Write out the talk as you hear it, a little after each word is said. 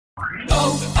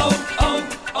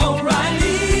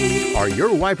O'Reilly. Are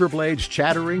your wiper blades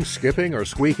chattering, skipping, or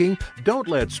squeaking? Don't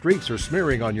let streaks or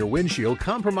smearing on your windshield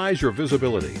compromise your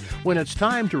visibility. When it's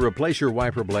time to replace your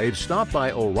wiper blades, stop by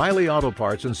O'Reilly Auto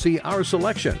Parts and see our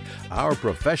selection. Our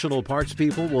professional parts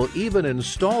people will even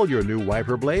install your new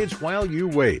wiper blades while you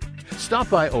wait. Stop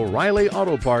by O'Reilly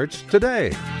Auto Parts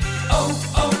today.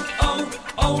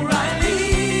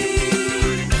 O'Reilly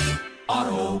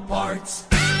Auto Parts.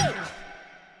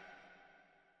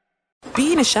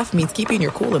 Being a chef means keeping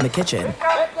your cool in the kitchen.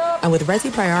 And with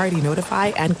Resi Priority Notify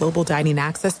and Global Dining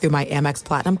Access through my Amex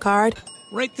Platinum card,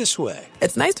 right this way.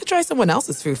 It's nice to try someone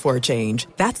else's food for a change.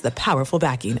 That's the powerful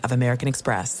backing of American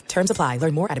Express. Terms apply.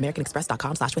 Learn more at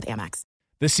americanexpress.com/withAmex.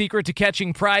 The secret to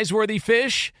catching prize-worthy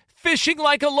fish? Fishing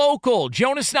like a local.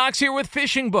 Jonas Knox here with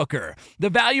Fishing Booker.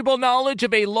 The valuable knowledge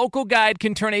of a local guide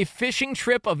can turn a fishing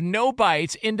trip of no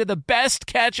bites into the best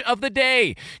catch of the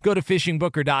day. Go to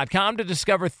fishingbooker.com to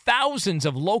discover thousands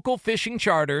of local fishing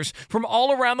charters from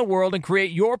all around the world and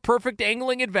create your perfect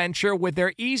angling adventure with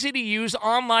their easy-to-use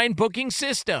online booking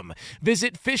system.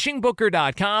 Visit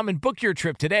fishingbooker.com and book your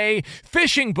trip today.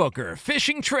 Fishing Booker.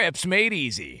 Fishing trips made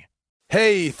easy.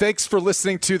 Hey, thanks for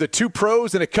listening to the Two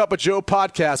Pros and a Cup of Joe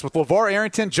podcast with LeVar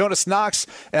Arrington, Jonas Knox,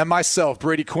 and myself,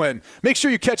 Brady Quinn. Make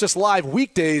sure you catch us live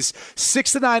weekdays,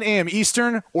 6 to 9 a.m.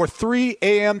 Eastern or 3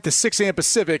 a.m. to 6 a.m.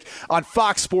 Pacific on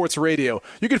Fox Sports Radio.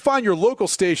 You can find your local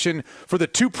station for the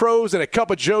Two Pros and a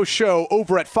Cup of Joe show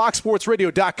over at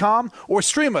foxsportsradio.com or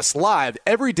stream us live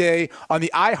every day on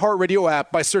the iHeartRadio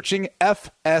app by searching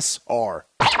FSR.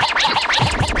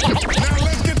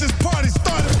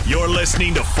 You're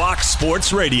listening to Fox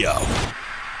Sports Radio.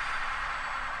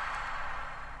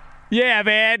 Yeah,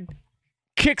 man.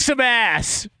 Kick some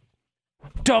ass.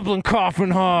 Dublin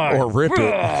Coffin hard. Or rip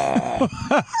it.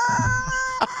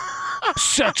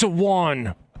 Sets of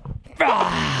one.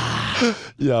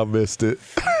 Yeah, I missed it.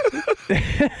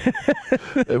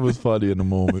 It was funny in the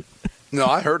moment. No,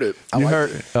 I heard it. You heard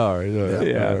it? All right.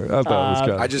 Yeah. I thought it was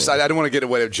kind of I didn't want to get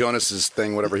away with Jonas's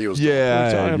thing, whatever he was doing. What are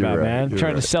you talking about, right, man?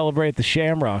 Trying to celebrate the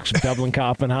Shamrocks of Dublin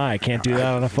Coffin High. Can't do that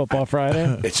on a football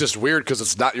Friday? It's just weird because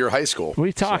it's not your high school. What are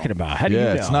you talking about? How do you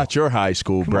know? it's not your high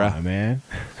school, Come bruh. on, man.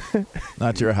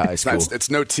 Not your high school. It's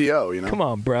no TO, you know? Come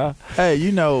on, bruh. Hey,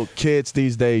 you know, kids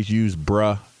these days use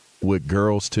bruh with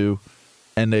girls, too,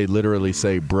 and they literally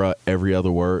say bruh every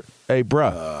other word. Hey,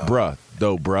 bruh, bruh.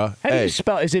 Though, bruh. How do you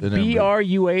spell? Is it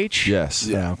B-R-U-H? Yes.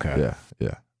 Yeah. Okay.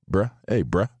 Yeah. Bruh. Hey,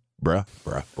 bruh. Bruh.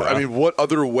 I mean, what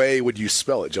other way would you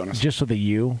spell it, Jonas? Just with a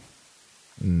U.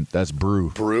 That's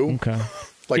brew. Brew? Okay.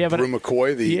 Like Yeah, Brew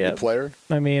McCoy, the player?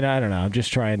 I mean, I don't know. I'm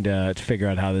just trying to figure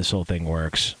out how this whole thing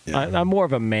works. I'm more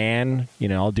of a man. You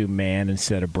know, I'll do man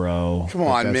instead of bro. Come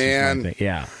on, That's just my man. thing.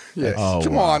 Yeah. Yes. Oh,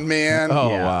 Come wow. on, man. Oh,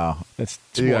 Yeah. wow. It's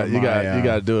You got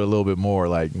to do it a little bit more,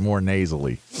 like more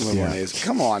nasally.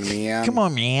 Come on, man. Come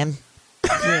on, man.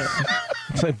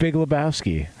 It's like Big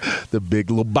Lebowski. The Big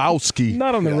Lebowski.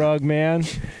 Not on the rug, man.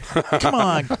 Come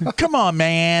on,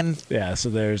 man. Yeah, so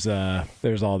there's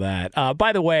all that.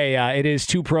 By the way, it is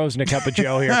Two Pros and a Cup of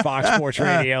Joe here at Fox Sports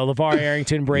Radio. LeVar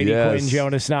Arrington, Brady Quinn,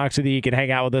 Jonas Knox with you. You can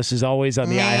hang out with us as always on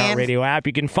the iHeartRadio app.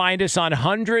 You can find us on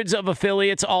hundreds of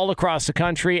affiliates all across the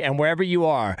country, and wherever you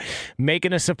are,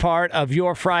 making us a part of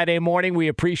your Friday morning. We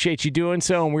appreciate you doing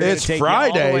so, and we're going to take you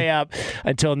all the way up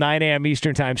until 9 a.m.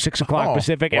 Eastern Time, 6 o'clock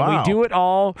Pacific, and we do it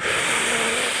all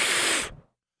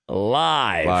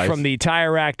live from the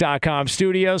TireRack.com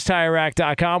studios.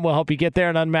 TireRack.com will help you get there.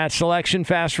 An unmatched selection,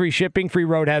 fast free shipping, free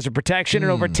road hazard protection,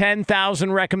 and over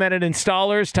 10,000 recommended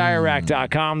installers.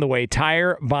 TireRack.com, the way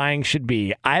tire buying should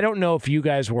be. I don't know if you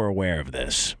guys were aware of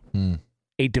this.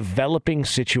 A developing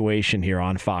situation here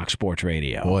on Fox Sports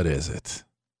Radio. What is it?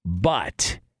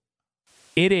 But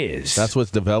it is. That's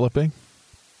what's developing?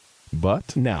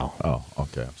 But? No. Oh,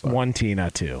 okay. I'm sorry. 1 T,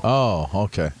 not 2. Oh,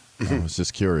 okay. I was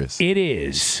just curious. It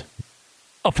is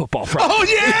a football Friday. Oh,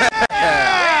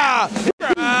 yeah!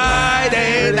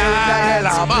 Friday night,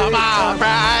 football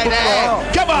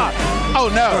Friday. Come on. Oh,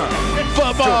 no.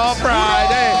 Football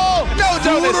Friday. No,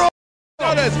 Jonas.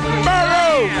 Jonas.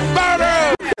 Burrow.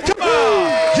 Come on.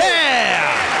 Yeah.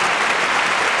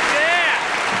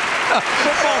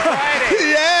 Football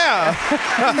Friday. Yeah.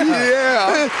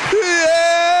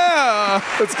 Yeah.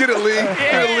 Let's get it, Lee. Yeah.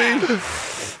 Get it, Lee.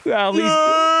 Well, at least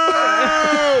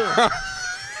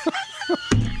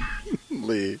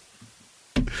Lee.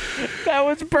 that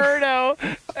was Birdo.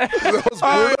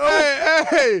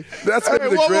 Hey. That's going to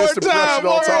be the greatest impression of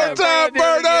all time. One more time,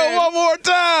 Birdo. One more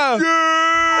time.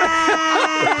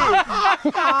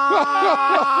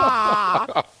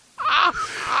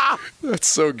 That's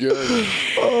so good.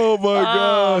 Oh, Oh my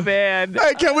God. Oh man.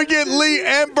 Hey, can we get Lee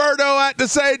and Berto at the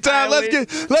same time? Let's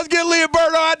get Lee and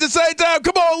Berto at the same time.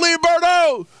 Come on, Lee and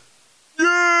Berto.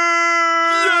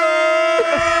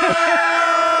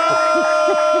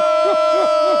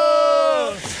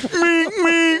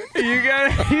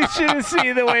 You should have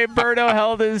seen the way Berto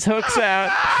held his hooks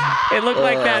out. It looked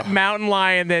like that mountain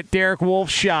lion that Derek Wolfe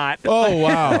shot. Oh,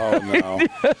 wow. Oh, no.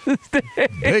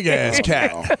 Big ass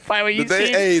cat. By the way, Did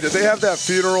they have that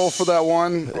funeral for that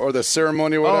one or the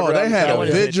ceremony or whatever? Oh, they had a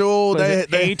vigil. They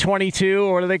A22,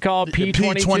 or what do they call it?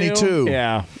 P22? P22.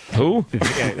 Yeah. Who?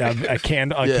 A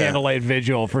candlelight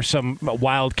vigil for some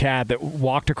wild cat that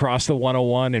walked across the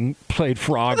 101 and played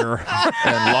Frogger.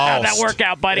 And lost. How'd that work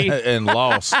out, buddy? And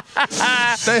lost.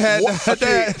 They had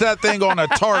that thing on a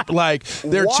tarp, like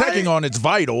they're checking on its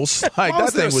vitals. Like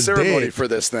that thing was ceremony dead. For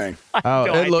this thing. No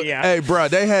idea. Hey, bro,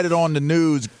 they had it on the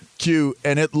news. Q,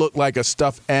 and it looked like a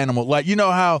stuffed animal. Like you know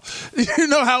how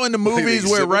in the movies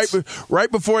where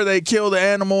right before they kill the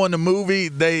animal in the movie,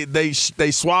 they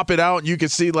swap it out and you can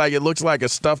see like it looks like a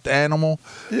stuffed animal.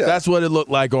 Yeah. That's what it looked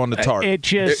like on the tarp.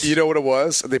 You know what it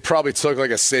was? They probably took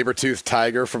like a saber-toothed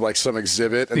tiger from like some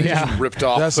exhibit and they just ripped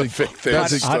off the fake thing.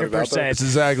 That's 100%. That's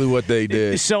exactly what they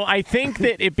did. So I think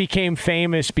that it became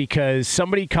famous because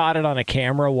somebody caught it on a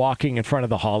camera walking in front of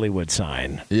the Hollywood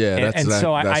sign. Yeah, that's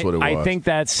what it was. I think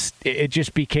it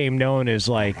just became known as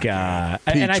like, and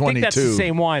I think that's the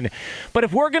same one. But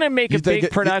if we're going to make a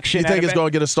big production, you think it's going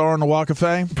to get a star on the Walk of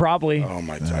Fame? Probably. Oh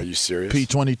my God, are you serious?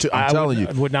 P22. I'm telling you,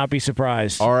 I would not be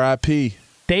surprised. R.I.P.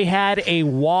 They had a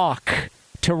walk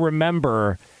to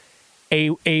remember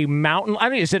a mountain. I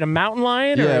mean, is it a mountain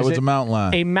lion? Yeah, or it was a mountain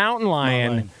lion. A mountain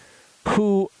lion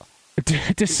who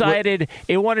decided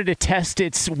it wanted to test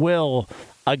its will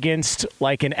against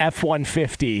like an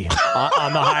F-150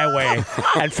 on the highway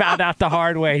and found out the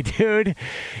hard way, dude.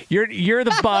 You're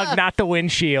the bug, not the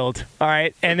windshield. All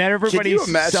right, and then everybody's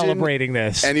celebrating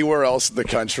this. Anywhere else in the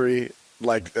country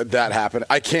like that happened?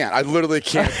 I can't. I literally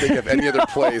can't think of any other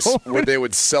place where they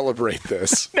would celebrate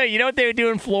this. No, you know what they would do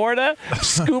in Florida?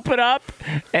 Scoop it up,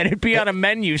 and it'd be on a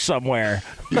menu somewhere.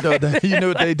 You know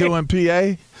what they do in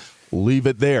PA? Leave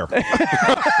it there.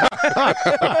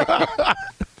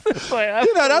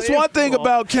 That's one thing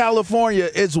about California.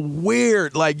 It's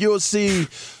weird. Like you'll see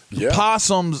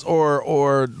possums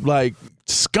or like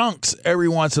skunks every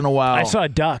once in a while. I saw a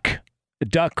duck. A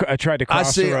duck tried to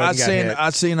cross the road. I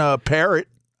seen a parrot.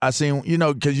 I seen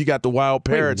because you got the wild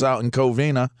parrots out in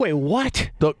Covina. Wait, what?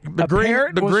 The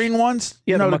green ones?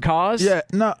 Yeah, the macaws? Yeah,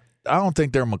 no, I don't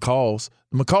think they're macaws.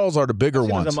 The macaws are the bigger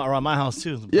ones. Them around my house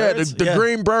too. The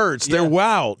green birds. They're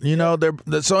wild.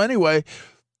 They're so anyway.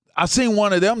 I seen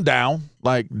one of them down.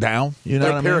 You know they're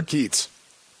what I mean? Parakeets.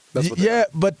 That's what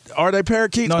but are they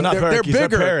parakeets? No, not parakeets. They're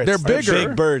bigger. They're bigger.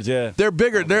 Big birds. Yeah, they're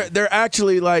bigger. They're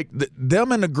actually like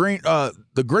them and the green.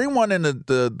 The green one and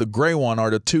the gray one are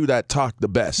the two that talk the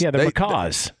best. Yeah, they're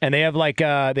macaws, and they have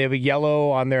they have a yellow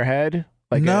on their head,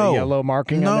 a yellow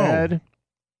marking on their head.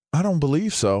 I don't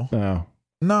believe so.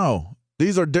 No.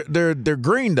 These are they're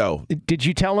green though. Did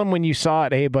you tell him when you saw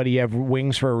it, hey buddy, you have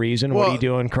wings for a reason? What are you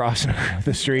doing crossing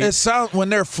the street? It sounds when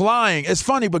they're flying. It's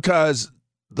funny because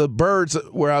the birds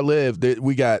where I live,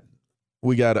 we got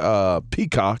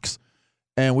peacocks,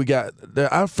 and we got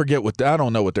I forget I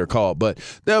don't know what they're called, but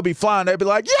they'll be flying. They'll be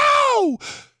like yo,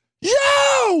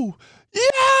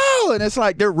 and it's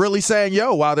like they're really saying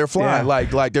yo while they're flying,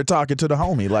 like they're talking to the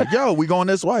homie, like yo, we going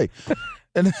this way.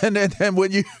 And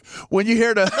when you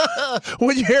hear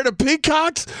the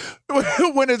peacocks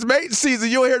when it's mating season,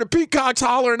 you'll hear the peacocks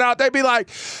hollering out. They be like,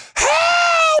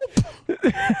 "Help!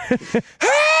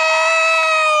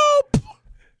 Help!"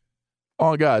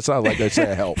 Oh God, it sounds like they're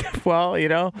saying help. Well,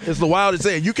 it's the wildest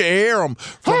thing. You can hear them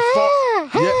from far.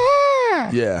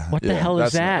 Yeah. What the hell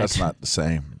is that? That's not the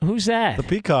same. Who's that? The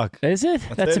peacock. Is it?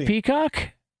 That's a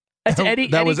peacock. That's Eddie.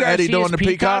 That was Eddie doing the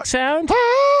peacock sound.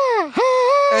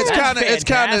 That's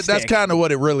kind of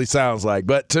what it really sounds like.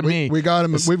 But to me, we got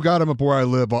him. We've got him up where I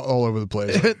live all over the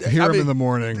place. Hear him in the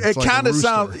morning. It kind of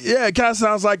sounds. Yeah, it kind of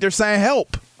sounds like they're saying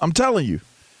help. I'm telling you,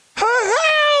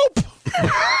 help!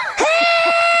 Help!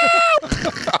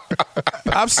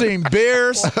 I've seen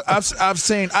bears. I've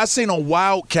seen a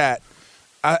wildcat.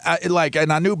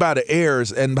 And I knew by the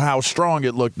airs and how strong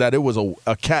it looked that it was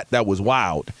a cat that was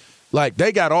wild. Like,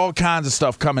 they got all kinds of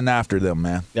stuff coming after them,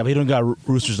 man. Yeah, but you don't got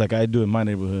roosters like I do in my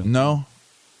neighborhood. No.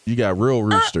 You got real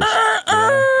roosters. Yeah.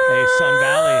 Hey, Sun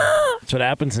Valley. That's what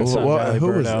happens in Sun Valley,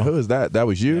 Who is that? That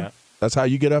was you? Yeah. That's how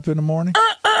you get up in the morning?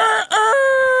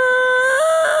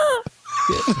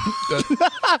 It's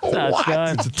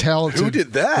a talented. Who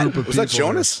did that? group of Was that people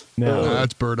there. Jonas? No.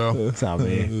 That's Birdo. It's not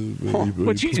me.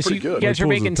 But You pretty good. guys are Pulls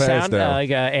making the pants sound down.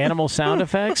 like animal sound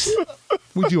effects.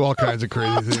 We do all kinds of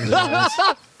crazy things.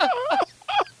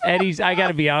 Eddie's. I got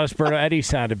to be honest, Berto. Eddie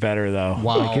sounded better though.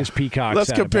 Wow. Like his peacock. Let's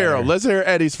sounded compare better. them. Let's hear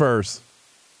Eddie's first.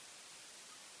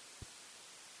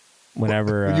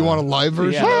 Whenever You want a live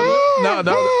version? yeah. No.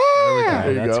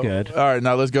 There you That's go. good. All right,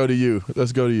 now let's go to you.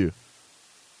 Let's go,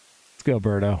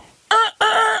 Berto.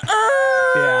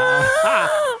 Yeah.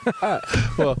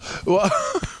 Well,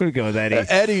 We go with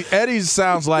Eddie. Eddie's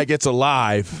sounds like it's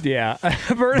alive. Yeah.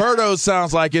 Berto. Birdo's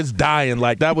sounds like it's dying.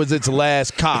 Like that was its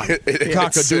last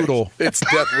cockadoodle. It's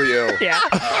deathly ill. Yeah.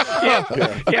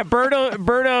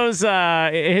 Berto's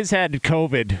his had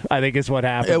COVID, I think is what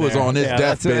happened. It was there. on his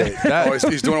that's deathbed. it. Oh,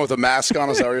 he's doing it with a mask on.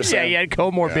 Is that what you're Yeah, saying? he had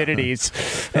comorbidities,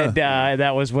 and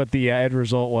that was what the end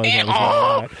result was.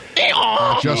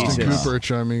 Justin Jesus. Cooper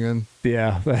chiming in.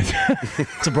 Yeah,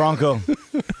 It's a Bronco.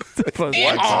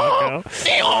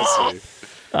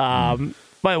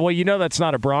 but well, you know that's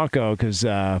not a Bronco because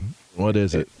What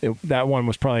is it? that one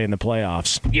was probably in the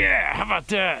playoffs. Yeah, how about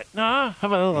that? Huh? How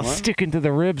about a little stick into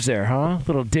the ribs there, huh?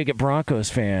 Little dig at Broncos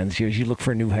fans. You look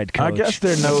for a new head coach. I guess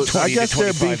their 20 to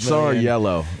 25 beats are million.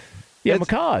 yellow. Yeah, It's-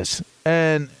 macaws.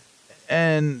 And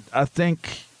I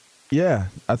think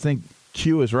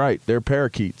Q is right. They're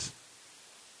parakeets.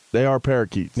 They are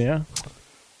parakeets. Yeah.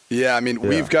 Yeah, I mean,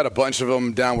 we've got a bunch of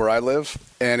them down where I live,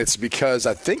 and it's because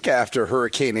I think after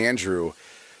Hurricane Andrew,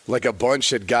 like a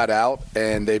bunch had got out,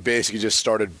 and they basically just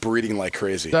started breeding like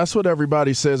crazy. That's what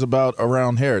everybody says about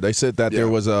around here. They said that there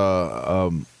was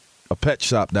a pet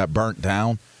shop that burnt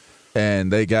down,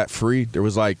 and they got free. There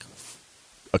was like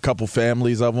a couple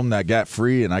families of them that got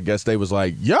free, and I guess they was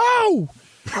like, yo,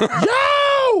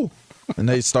 and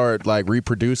they started like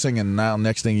reproducing, and now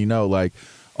next thing you know, like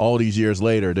all these years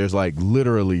later, there's like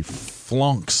literally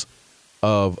flunks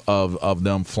of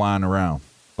them flying around,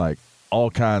 like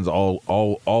all kinds, all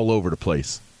over the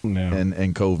place. Yeah.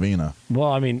 In Covina.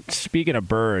 Well, I mean, speaking of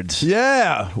birds,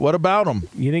 Yeah, what about them?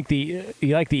 you think you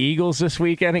like the Eagles this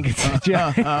weekend against the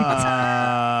Giants?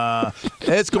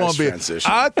 It's going Nice to be.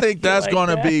 transition. I think that's like going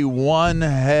to that? be one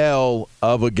hell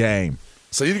of a game.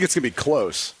 So you think it's going to be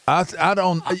close? I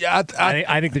don't.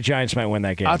 I think the Giants might win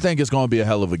that game. I think it's going to be a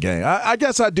hell of a game. I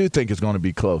guess I do think it's going to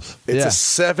be close. It's a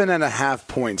 7.5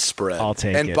 point spread. I'll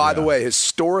take and it, by the yeah. way,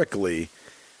 historically,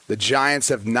 the Giants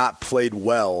have not played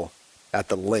well at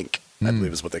the Link, I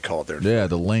believe is what they call it there. Yeah,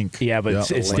 the link. yeah, but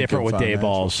it's Lincoln different with day Financial.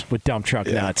 balls, with dump truck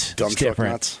nuts. Dump it's truck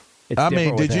different. nuts. It's I mean,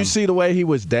 different with did you him. see the way he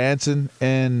was dancing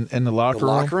in the locker The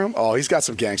room? locker room? Oh, he's got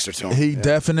some gangster to him. He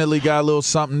definitely got a little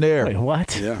something there. Wait,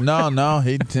 what? Yeah. No,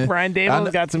 he. Brian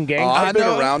Daboll's got some gang. I've been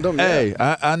around him. Hey,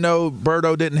 I know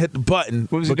Birdo didn't hit the button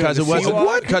What was he because it doing, the wasn't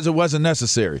Seawalk? because it wasn't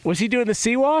necessary. Was he doing the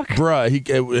sea walk? Bruh,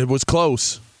 it was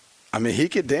close. I mean, he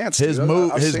could dance. His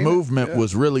dude. I've his seen it. movement Yeah.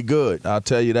 was really good. I'll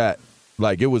tell you that.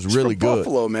 Like it was He's really from good.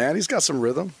 Buffalo, man. He's got some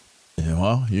rhythm. Yeah,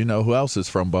 well, you know who else is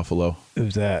from Buffalo?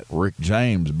 Who's that? Rick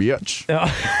James, bitch. Oh.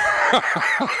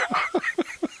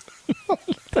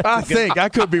 I think I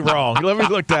could be wrong. Let me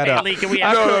look that up. Lee, can we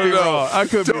I have- could be wrong. I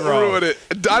could be Don't wrong. ruin it.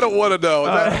 I don't want to know.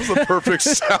 That was the perfect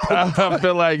sound. I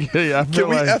feel like Can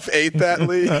we F8 that,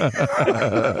 Lee?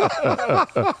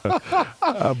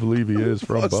 I believe he is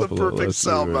from That's the Buffalo. perfect Let's see,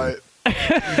 soundbite.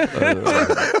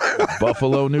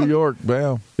 Buffalo, New York,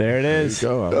 bam. There it There you is.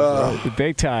 go.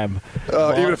 Big time.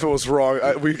 Even if it was wrong,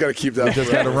 we got to keep that.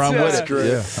 Just got to run with That's it. great.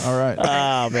 Yeah. All right.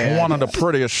 Oh, man. One of the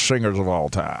prettiest singers of all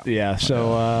time. Yeah,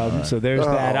 so there's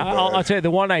that. I'll tell you, the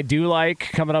one I do like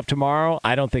coming up tomorrow,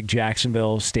 I don't think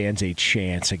Jacksonville stands a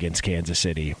chance against Kansas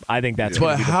City. I think that's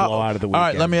going to be the blowout of the weekend. All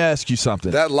right, let me ask you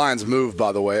something. That line's moved,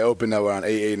 by the way. Opened at around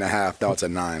 8.5. Now it's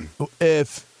at 9.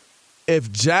 If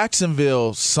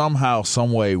Jacksonville somehow,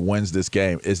 some way wins this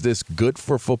game, is this good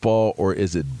for football or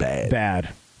is it bad? Bad.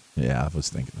 Yeah, I was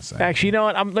thinking the same. Actually, you know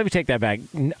what? Let me take that back.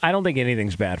 I don't think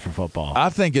anything's bad for football. I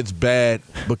think it's bad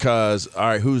because, all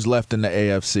right, who's left in the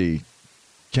AFC?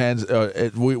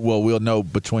 We'll know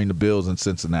between the Bills and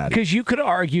Cincinnati. Because you could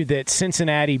argue that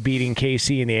Cincinnati beating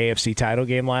KC in the AFC title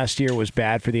game last year was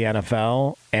bad for the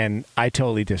NFL, and I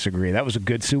totally disagree. That was a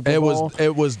good Super Bowl.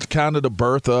 It was kind of the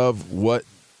birth of what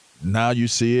now you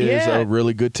see is a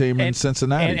really good team in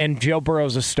Cincinnati. And Joe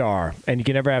Burrow's a star, and you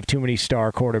can never have too many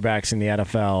star quarterbacks in the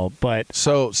NFL. But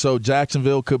so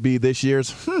Jacksonville could be this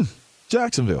year's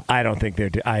Jacksonville. I don't think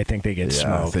they're. I think they get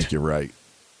smoked. I think you're right.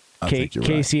 I think you're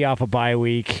Casey off a bye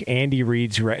week. Andy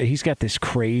Reid's he's got this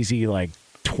crazy like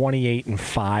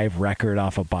 28-5 record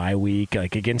off a bye week.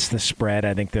 Like against the spread,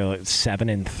 I think they're like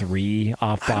 7-3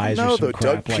 off buys or some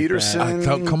crap Doug Peterson.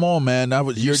 Come on, man.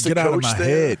 Get out of my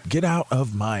head. Get out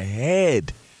of my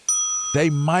head. They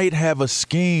might have a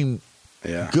scheme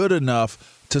good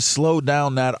enough to slow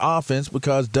down that offense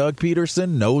because Doug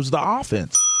Peterson knows the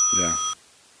offense. Yeah.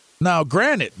 Now,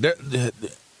 granted,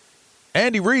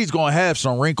 Andy Reid's going to have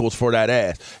some wrinkles for that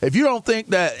ass. If you don't think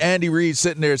that Andy Reid's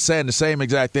sitting there saying the same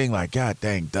exact thing like, God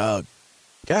dang, Doug.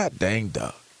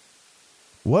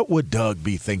 What would Doug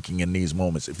be thinking in these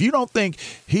moments? If you don't think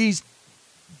he's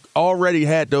already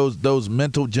had those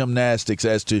mental gymnastics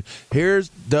as to here's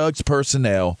Doug's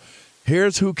personnel,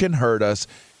 here's who can hurt us,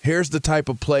 here's the type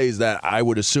of plays that I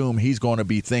would assume he's going to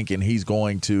be thinking he's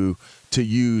going to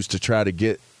use to try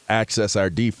to access our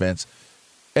defense.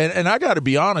 And I got to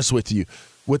be honest with you,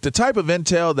 with the type of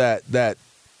intel that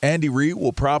Andy Reid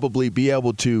will probably be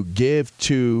able to give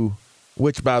to,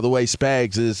 which, by the way,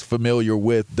 Spags is familiar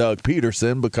with Doug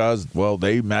Peterson because, well,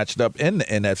 they matched up in the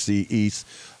NFC East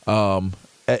on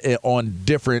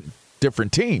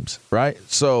different teams, right?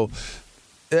 So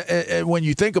when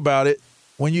you think about it,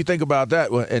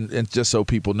 that, and just so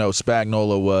people know,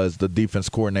 Spagnuolo was the defense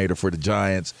coordinator for the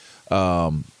Giants.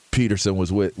 Peterson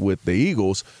was with the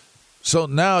Eagles. So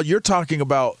now you're talking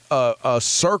about a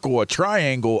circle, a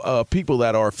triangle of people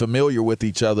that are familiar with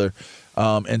each other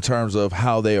in terms of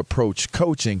how they approach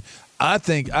coaching. I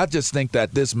just think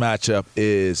that this matchup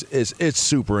it's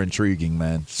super intriguing,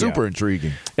 man. Super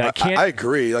intriguing. I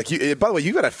agree. Like, by the way,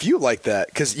 you got a few like that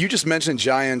because you just mentioned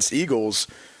Giants, Eagles.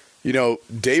 You know,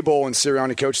 Daboll and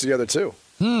Sirianni coached together too.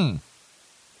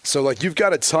 So, like, you've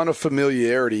got a ton of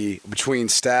familiarity between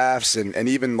staffs and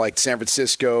even, like, San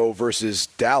Francisco versus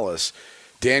Dallas.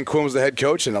 Dan Quinn was the head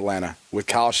coach in Atlanta with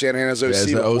Kyle Shanahan as OC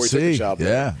before he took the job there.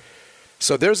 Yeah.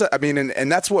 So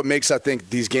and that's what makes, I think,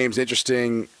 these games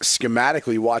interesting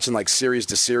schematically, watching, like, series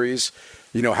to series,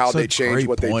 you know, how they change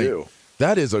what they do.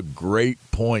 That is a great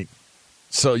point.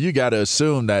 So you got to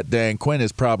assume that Dan Quinn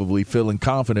is probably feeling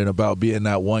confident about being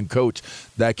that one coach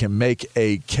that can make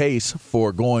a case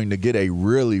for going to get a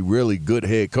really, really good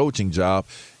head coaching job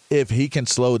if he can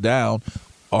slow down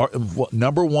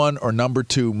number one or number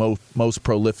two most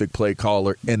prolific play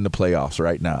caller in the playoffs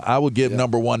right now. I would give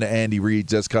number one to Andy Reid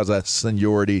just because of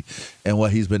seniority and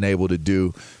what he's been able to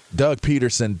do. Doug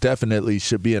Peterson definitely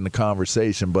should be in the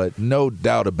conversation, but no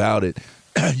doubt about it,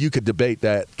 you could debate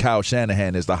that Kyle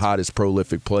Shanahan is the hottest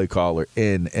prolific play caller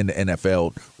in the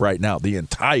NFL right now, the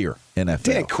entire NFL.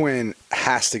 Dan Quinn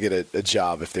has to get a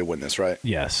job if they win this, right?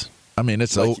 Yes. I mean,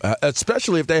 it's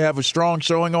especially if they have a strong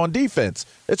showing on defense.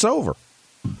 It's over.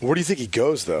 Where do you think he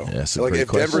goes, though? Yeah, like, if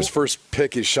Denver's first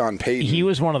pick is Sean Payton. He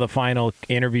was one of the final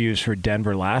interviews for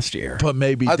Denver last year. But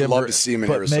maybe I'd love to see him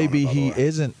in Arizona. But maybe he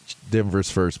isn't Denver's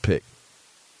first pick.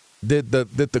 Did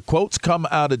the quotes come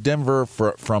out of Denver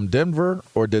from Denver,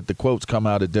 or did the quotes come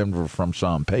out of Denver from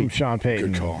Sean Payton? Sean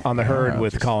Payton on the herd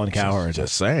with Colin Cowherd.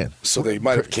 Just saying. So they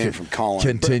might have came from Colin.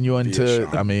 Continuing to,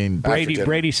 I mean,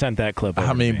 Brady sent that clip.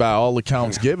 I mean, by all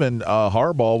accounts given,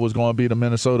 Harbaugh was going to be the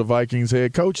Minnesota Vikings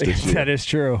head coach this year. That is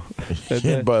true.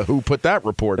 But who put that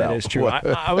report out? That is true.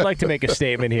 I would like to make a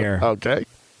statement here. Okay.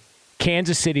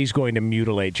 Kansas City's going to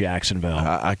mutilate Jacksonville.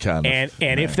 I kind of.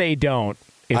 And if they don't.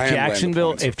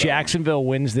 If Jacksonville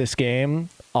wins this game,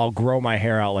 I'll grow my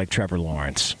hair out like Trevor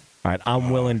Lawrence. All right, I'm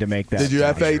willing to make that. Did you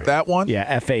F8 that one?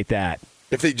 Yeah, F8 that.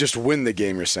 If they just win the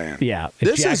game, you're saying? Yeah.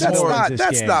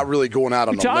 That's not really going out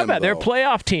on a limb. Talking about their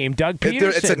playoff team, Doug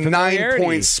Peterson. It's a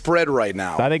 9-point spread right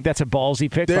now. I think that's a ballsy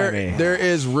pick by me. There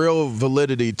is real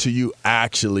validity to you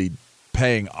actually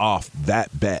paying off that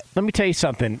bet. Let me tell you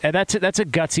something. That's a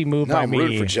gutsy move by me. I'm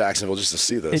rooting for Jacksonville just to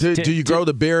see this. Do you grow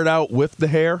the beard out with the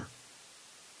hair?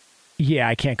 Yeah,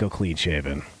 I can't go clean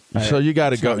shaven. So you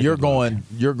got to go. You're going,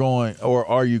 or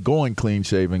are you going clean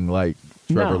shaving like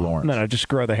Trevor Lawrence? No, just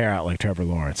grow the hair out like Trevor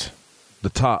Lawrence. The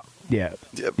top. Yeah.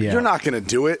 You're not going to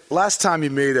do it. Last time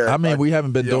you made we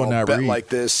haven't been doing that bet like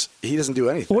this. He doesn't do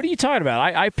anything. What are you talking about?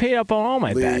 I paid up on all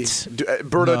my bets.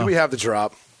 Berto, do we have the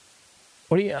drop?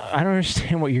 I don't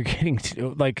understand what you're getting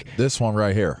to. Like this one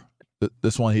right here.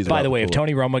 This one he's. By the way, if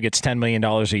Tony Romo gets $10 million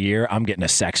a year, I'm getting a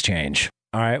sex change.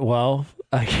 All right. Well,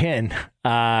 again,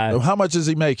 how much is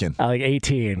he making? Like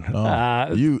 18.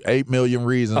 You 8 million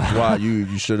reasons why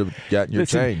you should have gotten your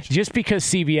change. Just because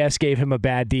CBS gave him a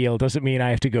bad deal doesn't mean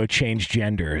I have to go change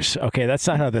genders. Okay, that's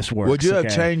not how this works. Would you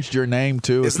have changed your name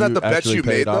too? Isn't that the bet you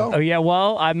made though? Oh yeah.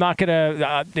 Well, I'm not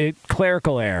gonna.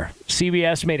 Clerical error.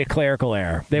 CBS made a clerical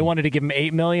error. They wanted to give him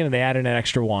 $8 million and they added an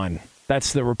extra $1 million.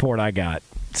 That's the report I got.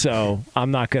 So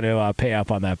I'm not going to pay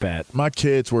up on that bet. My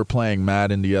kids were playing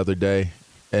Madden the other day.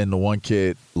 and the one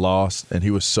kid lost, and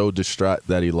he was so distraught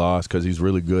that he lost because he's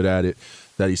really good at it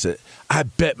that he said, "I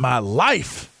bet my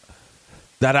life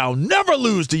that I'll never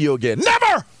lose to you again.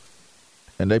 Never!"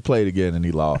 And they played again, and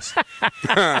he lost.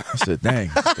 I said, dang,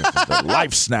 the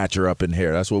life snatcher up in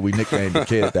here. That's what we nicknamed the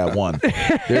kid that won.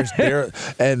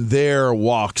 There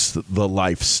walks the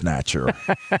life snatcher.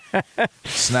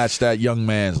 Snatch that young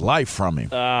man's life from him.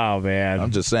 Oh, man. I'm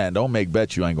just saying, don't make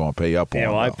bets you ain't going to pay up on. Yeah,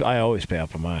 well, I always pay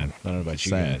up on mine. I don't know about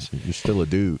you guys. You're still a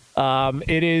dude.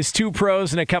 It is Two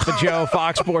Pros and a Cup of Joe,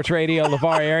 Fox Sports Radio,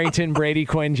 LeVar Arrington, Brady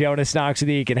Quinn, Jonas Knox.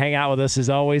 You can hang out with us, as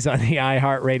always, on the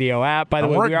iHeartRadio app. By the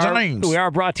way, we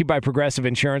are brought to you by Progressive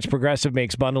Insurance. Progressive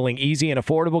makes bundling easy and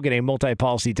affordable. Get a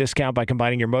multi-policy discount by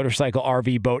combining your motorcycle,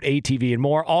 RV, boat, ATV, and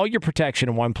more. All your protection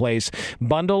in one place.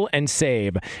 Bundle and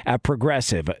save at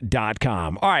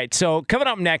Progressive.com. All right, so coming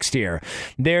up next here,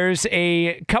 there's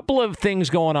a couple of things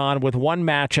going on with one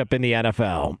matchup in the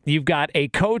NFL. You've got a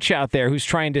coach out there who's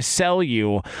trying to sell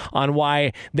you on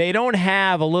why they don't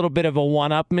have a little bit of a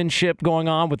one-upmanship going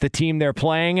on with the team they're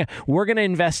playing. We're going to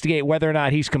investigate whether or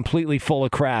not he's completely full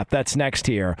of crap. That's next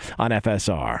here on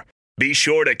FSR. Be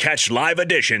sure to catch live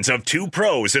editions of Two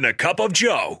Pros and a Cup of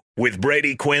Joe with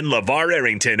Brady Quinn, LeVar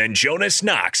Arrington, and Jonas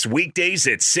Knox weekdays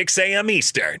at 6 a.m.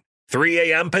 Eastern,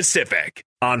 3 a.m. Pacific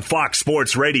on Fox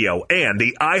Sports Radio and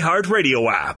the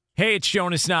iHeartRadio app. Hey, it's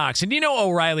Jonas Knox, and you know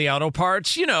O'Reilly Auto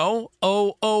Parts, you know,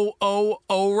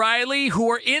 O'Reilly,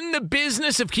 who are in the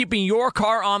business of keeping your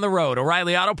car on the road.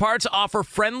 O'Reilly Auto Parts offer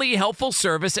friendly, helpful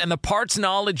service and the parts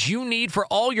knowledge you need for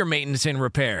all your maintenance and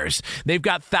repairs. They've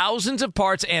got thousands of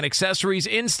parts and accessories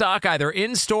in stock, either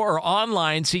in-store or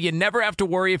online, so you never have to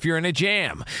worry if you're in a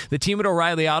jam. The team at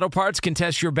O'Reilly Auto Parts can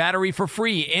test your battery for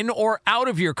free in or out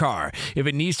of your car. If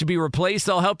it needs to be replaced,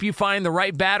 they'll help you find the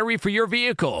right battery for your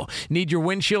vehicle. Need your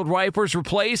windshield wipers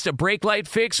replaced, a brake light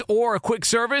fix, or a quick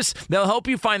service? They'll help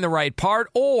you find the right part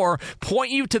or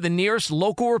point you to the nearest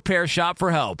local repair shop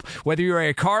for help. Whether you're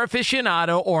a car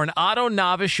aficionado or an auto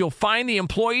novice, you'll find the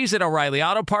employees at O'Reilly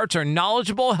Auto Parts are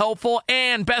knowledgeable, helpful,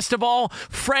 and best of all,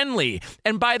 friendly.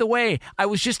 And by the way, I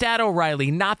was just at O'Reilly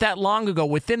not that long ago,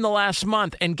 within the last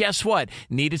month, and guess what?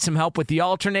 Needed some help with the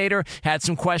alternator, had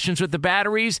some questions with the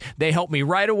batteries. They helped me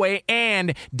right away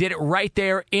and did it right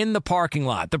there in the parking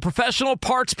lot. The professional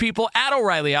parts people at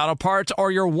O'Reilly Auto Parts are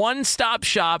your one-stop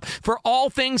shop for all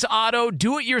things auto,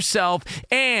 do-it-yourself,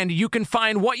 and you can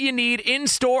find what you need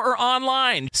in-store or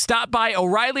online. Stop by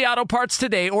O'Reilly Auto Parts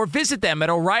today or visit them at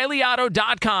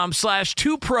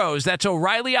O'ReillyAuto.com/2pros. That's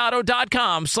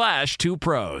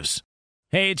O'ReillyAuto.com/2pros.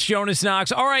 Hey, it's Jonas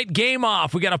Knox. All right, game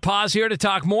off. We got to pause here to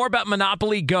talk more about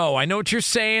Monopoly Go. I know what you're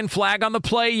saying, flag on the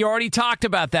play. You already talked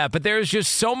about that, but there's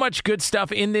just so much good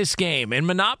stuff in this game. In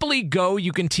Monopoly Go,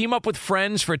 you can team up with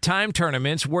friends for time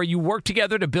tournaments where you work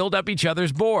together to build up each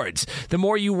other's boards. The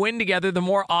more you win together, the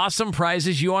more awesome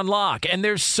prizes you unlock, and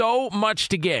there's so much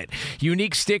to get.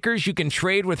 Unique stickers you can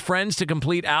trade with friends to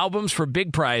complete albums for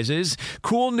big prizes,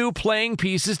 cool new playing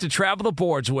pieces to travel the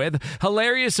boards with,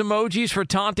 hilarious emojis for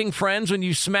taunting friends when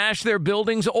you smash their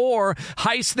buildings or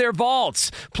heist their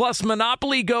vaults. Plus,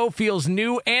 Monopoly Go feels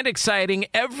new and exciting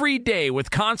every day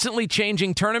with constantly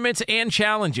changing tournaments and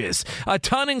challenges. A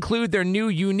ton include their new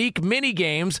unique mini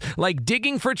games like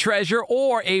digging for treasure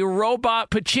or a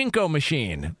robot pachinko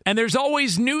machine. And there's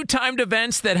always new timed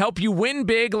events that help you win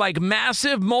big, like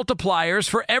massive multipliers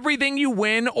for everything you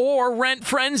win or rent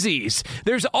frenzies.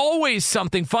 There's always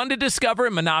something fun to discover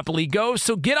in Monopoly Go,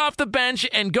 so get off the bench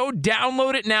and go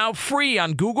download it now free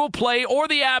on Google Play or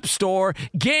the App Store.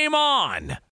 Game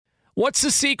on! What's the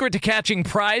secret to catching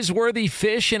prize-worthy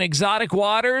fish in exotic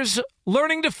waters?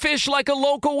 Learning to fish like a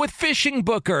local with Fishing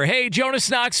Booker. Hey, Jonas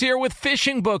Knox here with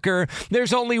Fishing Booker.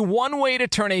 There's only one way to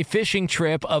turn a fishing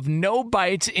trip of no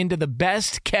bites into the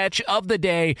best catch of the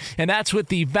day, and that's with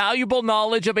the valuable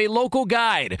knowledge of a local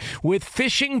guide. With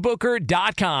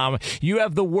FishingBooker.com, you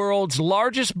have the world's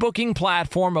largest booking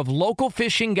platform of local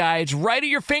fishing guides right at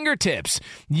your fingertips.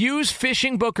 Use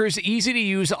Fishing Booker's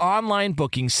easy-to-use online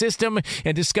booking system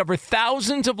and discover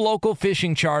thousands of local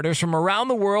fishing charters from around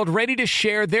the world ready to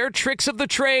share their tricks of the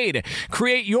trade.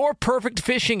 Create your perfect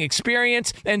fishing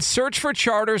experience and search for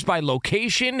charters by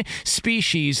location,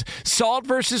 species, salt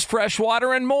versus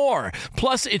freshwater, and more.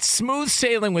 Plus, it's smooth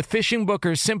sailing with Fishing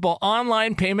Booker's simple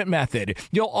online payment method.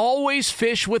 You'll always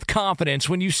fish with confidence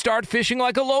when you start fishing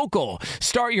like a local.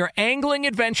 Start your angling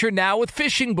adventure now with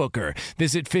Fishing Booker.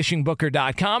 Visit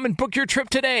FishingBooker.com and book your trip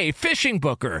today. Fishing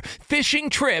Booker. Fishing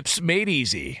trips made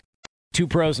easy. Two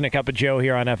Pros and a Cup of Joe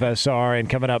here on FSR, and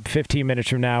coming up 15 minutes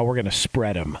from now, we're going to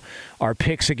spread them. Our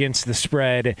picks against the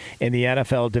spread in the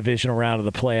NFL divisional round of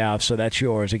the playoffs, so that's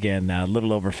yours again a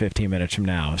little over 15 minutes from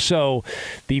now. So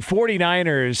the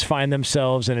 49ers find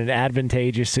themselves in an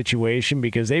advantageous situation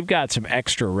because they've got some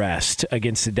extra rest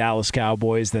against the Dallas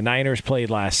Cowboys. The Niners played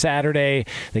last Saturday.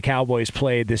 The Cowboys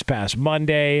played this past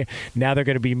Monday. Now they're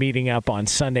going to be meeting up on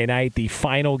Sunday night, the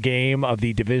final game of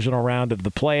the divisional round of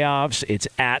the playoffs. It's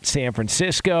at San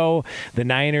Francisco. The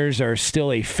Niners are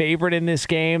still a favorite in this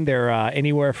game. They're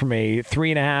anywhere from a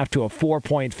 3.5 to a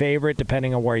 4-point favorite,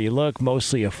 depending on where you look,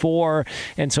 mostly a 4.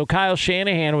 And so Kyle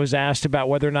Shanahan was asked about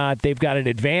whether or not they've got an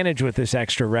advantage with this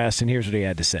extra rest, and here's what he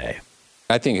had to say.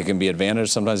 I think it can be an advantage.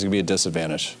 Sometimes it can be a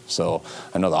disadvantage. So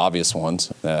I know the obvious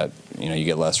ones that, you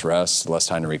get less rest, less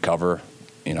time to recover.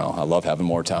 I love having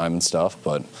more time and stuff,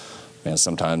 but man,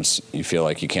 sometimes you feel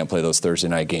like you can't play those Thursday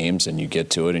night games and you get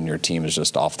to it and your team is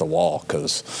just off the wall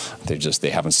because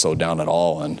they haven't slowed down at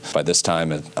all. And by this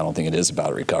time, I don't think it is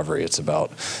about recovery. It's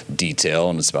about detail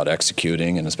and it's about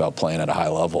executing and it's about playing at a high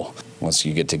level. Once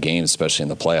you get to games, especially in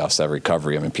the playoffs, that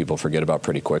recovery, people forget about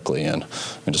pretty quickly. And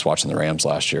just watching the Rams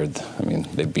last year,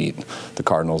 they beat the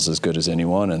Cardinals as good as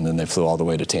anyone, and then they flew all the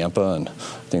way to Tampa, and I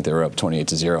think they were up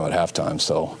 28-0 at halftime.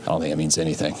 So I don't think it means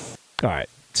anything. All right,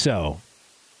 so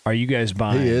are you guys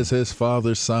buying? He is his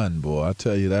father's son, boy. I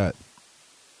tell you that.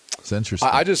 It's interesting.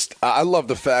 I love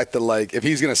the fact that, if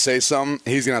he's going to say something,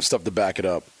 he's going to have stuff to back it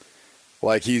up.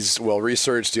 He's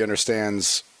well-researched. He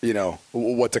understands,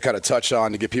 what to kind of touch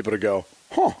on to get people to go,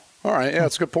 huh, all right, yeah,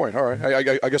 that's a good point. All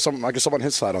right, I guess I'm on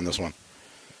his side on this one.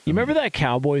 You remember that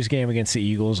Cowboys game against the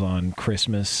Eagles on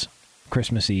Christmas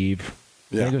Eve?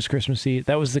 Yeah. I think it was Christmas Eve.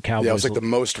 That was the Cowboys. Yeah, it was the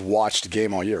most watched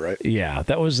game all year, right? Yeah,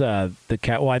 that was I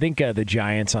think the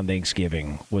Giants on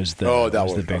Thanksgiving was the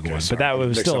big one. But that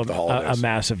was still a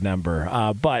massive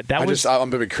number. But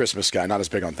I'm a big Christmas guy, not as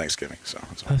big on Thanksgiving. So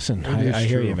listen, I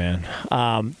hear you, man.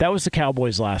 That was the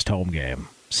Cowboys' last home game.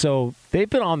 So they've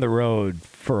been on the road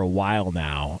for a while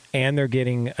now, and they're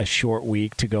getting a short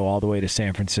week to go all the way to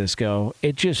San Francisco.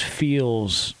 It just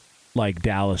feels like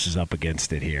Dallas is up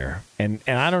against it here. And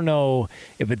I don't know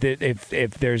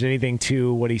if there's anything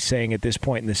to what he's saying at this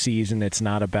point in the season. It's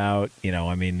not about,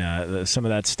 some of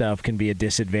that stuff can be a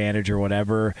disadvantage or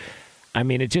whatever.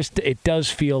 It does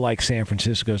feel like San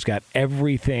Francisco's got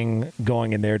everything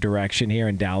going in their direction here,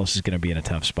 and Dallas is going to be in a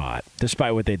tough spot,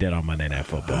 despite what they did on Monday Night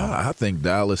Football. I think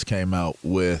Dallas came out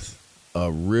with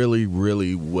a really,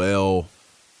 really well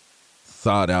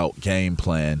thought out game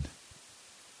plan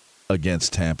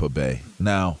against Tampa Bay.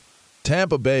 Now,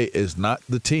 Tampa Bay is not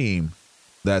the team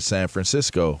that San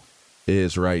Francisco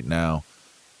is right now.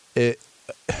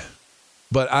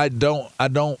 But I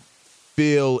don't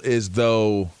feel as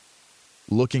though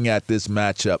looking at this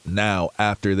matchup now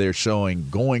after their showing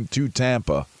going to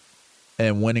Tampa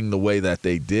and winning the way that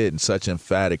they did in such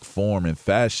emphatic form and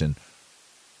fashion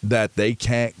that they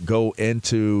can't go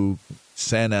into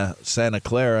Santa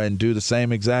Clara and do the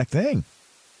same exact thing.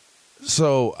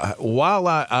 So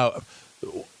while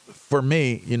for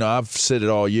me, I've said it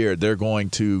all year, they're going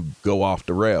to go off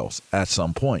the rails at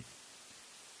some point.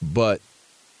 But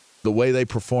the way they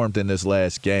performed in this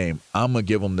last game, I'm going to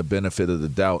give them the benefit of the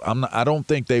doubt. I don't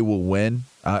think they will win.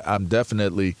 I'm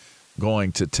definitely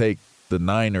going to take the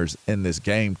Niners in this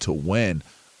game to win.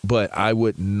 But I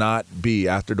would not be,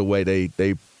 after the way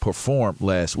they performed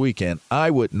last weekend, I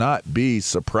would not be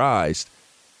surprised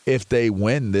if they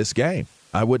win this game.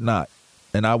 I would not.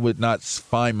 And I would not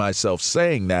find myself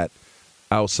saying that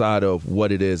outside of what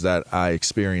it is that I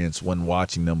experienced when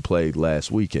watching them play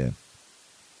last weekend.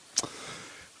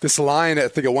 This line, I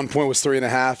think at one point was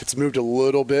 3.5. It's moved a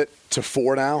little bit to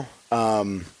 4 now.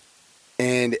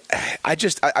 And I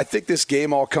think this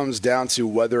game all comes down to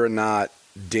whether or not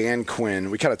Dan Quinn,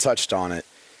 we kind of touched on it,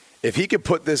 if he could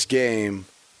put this game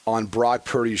on Brock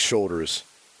Purdy's shoulders,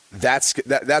 that's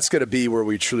going to be where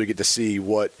we truly get to see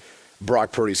what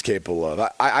Brock Purdy's capable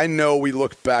of. I know we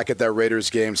look back at that Raiders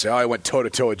game and say, I went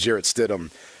toe-to-toe with Jarrett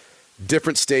Stidham.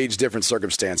 Different stage, different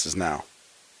circumstances now.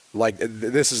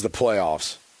 This is the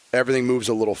playoffs. Everything moves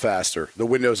a little faster. The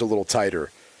window's a little tighter.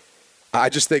 I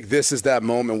just think this is that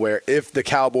moment where if the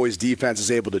Cowboys defense is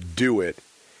able to do it,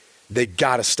 they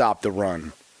got to stop the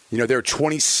run. They're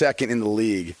 22nd in the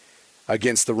league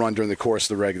against the run during the course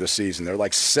of the regular season. They're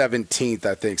 17th,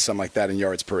 I think, something like that in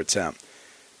yards per attempt.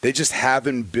 They just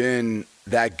haven't been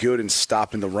that good in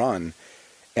stopping the run.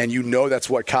 And that's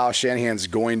what Kyle Shanahan's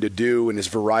going to do in his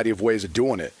variety of ways of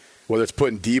doing it, whether it's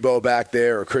putting Debo back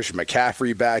there or Christian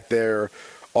McCaffrey back there,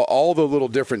 all the little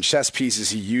different chess pieces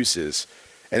he uses.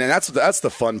 And then that's the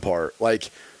fun part.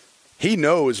 he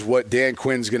knows what Dan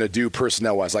Quinn's going to do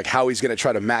personnel-wise, like how he's going to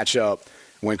try to match up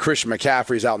when Christian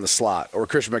McCaffrey's out in the slot or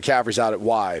Christian McCaffrey's out at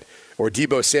wide or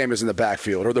Deebo Samuel's in the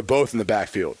backfield or they're both in the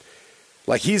backfield.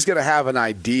 Like he's going to have an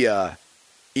idea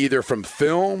either from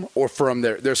film or from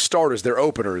their starters, their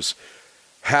openers,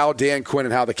 how Dan Quinn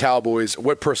and how the Cowboys,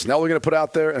 what personnel they're going to put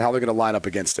out there and how they're going to line up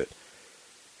against it.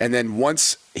 And then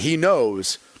once he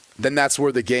knows, then that's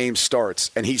where the game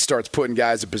starts. And he starts putting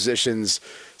guys in positions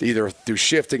either through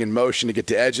shifting and motion to get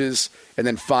to edges and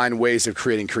then find ways of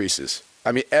creating creases.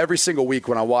 I mean, every single week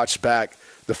when I watch back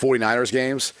the 49ers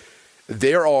games,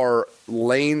 there are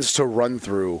lanes to run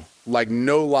through. Like,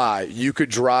 no lie, you could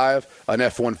drive an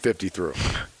F-150 through.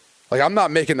 Like, I'm not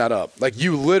making that up. Like,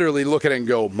 you literally look at it and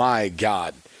go, my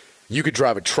God, you could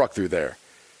drive a truck through there.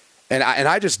 And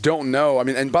I just don't know. I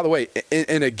mean, and by the way,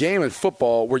 in a game in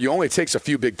football where you only takes a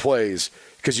few big plays,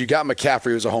 because you got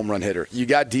McCaffrey who's a home run hitter, you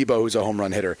got Deebo who's a home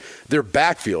run hitter, their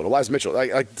backfield, Elijah Mitchell,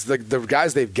 like the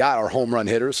guys they've got are home run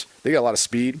hitters. They got a lot of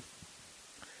speed.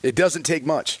 It doesn't take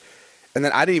much. And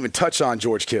then I didn't even touch on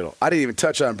George Kittle. I didn't even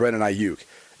touch on Brandon Ayuk.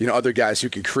 You know, other guys who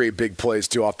can create big plays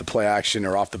too off the play action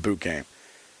or off the boot game.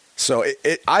 So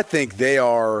I think they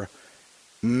are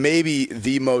maybe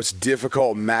the most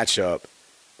difficult matchup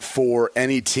for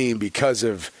any team because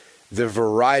of the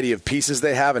variety of pieces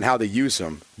they have and how they use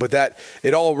them. But that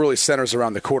it all really centers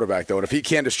around the quarterback, though. And if he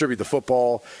can't distribute the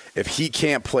football, if he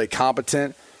can't play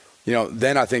competent, you know,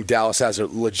 then I think Dallas has a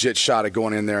legit shot at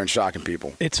going in there and shocking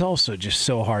people. It's also just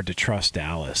so hard to trust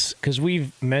Dallas because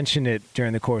we've mentioned it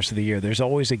during the course of the year. There's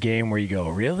always a game where you go,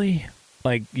 really?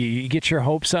 Like, you get your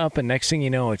hopes up, and next thing you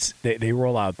know, it's they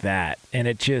roll out that. And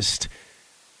it just –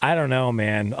 I don't know,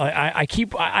 man. I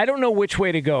don't know which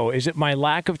way to go. Is it my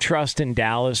lack of trust in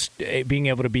Dallas being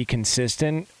able to be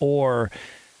consistent, or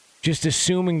just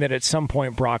assuming that at some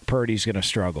point Brock Purdy's going to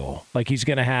struggle? Like he's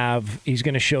going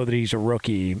to show that he's a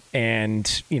rookie,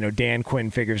 and you know Dan Quinn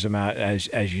figures him out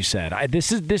as you said.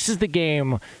 This is the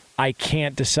game. I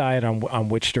can't decide on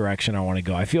which direction I want to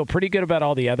go. I feel pretty good about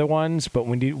all the other ones, but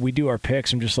when we do our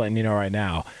picks, I'm just letting you know right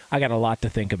now, I got a lot to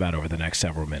think about over the next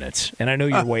several minutes. And I know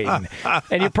you're waiting.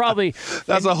 And you probably...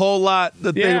 That's a whole lot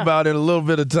to think about in a little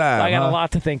bit of time. I got a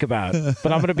lot to think about.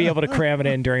 But I'm going to be able to cram it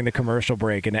in during the commercial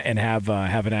break and have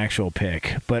an actual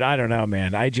pick. But I don't know,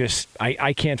 man.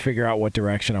 I can't figure out what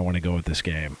direction I want to go with this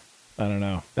game. I don't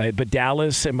know. But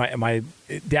Dallas and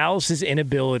Dallas's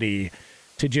inability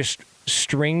to just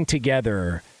string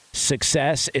together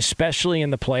success, especially in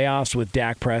the playoffs with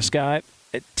Dak Prescott,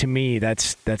 to me,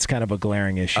 that's kind of a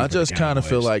glaring issue. I just kind of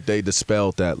feel like they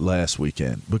dispelled that last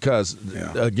weekend because,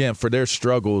 again, for their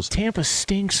struggles. Tampa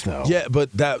stinks, though. Yeah,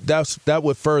 but that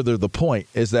would further the point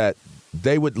is that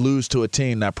they would lose to a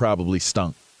team that probably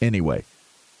stunk anyway.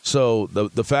 So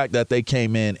the fact that they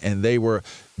came in and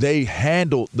they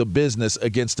handled the business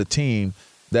against a team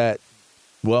that,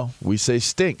 well, we say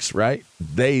stinks, right?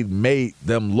 They made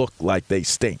them look like they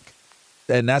stink.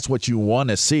 And that's what you want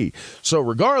to see. So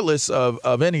regardless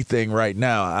of anything right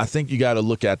now, I think you got to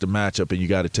look at the matchup and you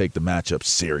got to take the matchup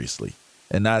seriously.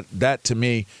 And that to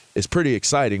me is pretty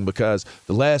exciting because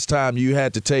the last time you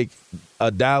had to take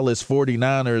a Dallas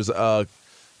 49ers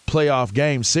playoff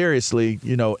game seriously,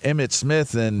 you know, Emmitt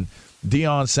Smith and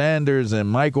Deion Sanders and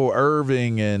Michael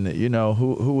Irving and, you know,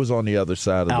 who was on the other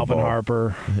side of the ball? Alvin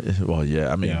Harper. Well,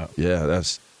 yeah, I mean,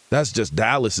 that's just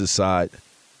Dallas's side.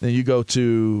 Then you go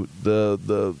to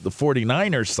the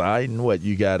 49ers side, and what,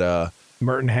 you got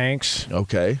Merton Hanks.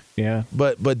 Okay. Yeah.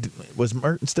 But was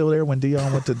Merton still there when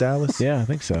Deion went to Dallas? Yeah, I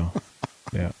think so.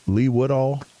 Yeah. Lee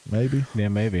Woodall, maybe? Yeah,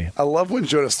 maybe. I love when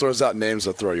Jonas throws out names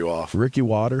that throw you off. Ricky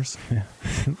Waters.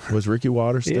 Was Ricky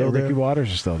Waters still there? Ricky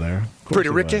Waters is still there. Pretty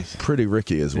Ricky? Pretty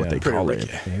Ricky is what they call it.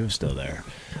 Yeah, he was still there.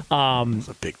 He was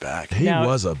a big back. He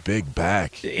was a big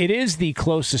back. It is the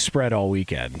closest spread all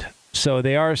weekend. So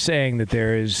they are saying that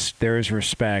there is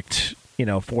respect, you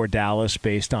know, for Dallas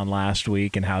based on last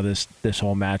week and how this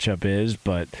whole matchup is.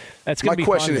 But that's going to be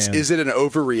fun. My question is it an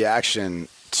overreaction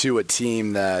to a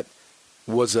team that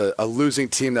was a losing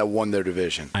team that won their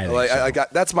division? I think so.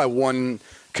 That's my one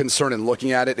concern in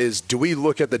looking at it is, do we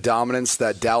look at the dominance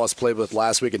that Dallas played with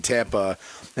last week in Tampa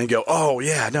and go, oh,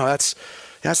 yeah, no, that's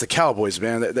the Cowboys,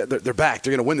 man. They're back.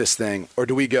 They're going to win this thing. Or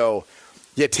do we go,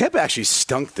 yeah, Tampa actually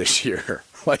stunk this year.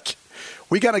 Like,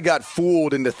 we kind of got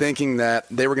fooled into thinking that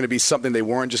they were going to be something they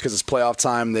weren't just because it's playoff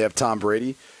time. They have Tom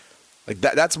Brady. Like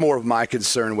that's more of my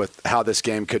concern with how this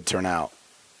game could turn out.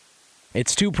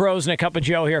 It's Two Pros and a Cup of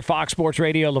Joe here, Fox Sports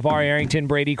Radio. LeVar Arrington,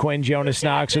 Brady Quinn, Jonas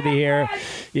Knox with you here.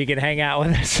 You can hang out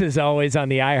with us, as always, on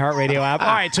the iHeartRadio app. All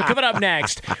right, so coming up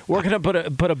next, we're going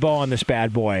to put a bow on this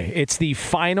bad boy. It's the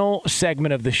final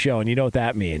segment of the show, and you know what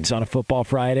that means. On a Football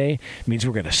Friday, it means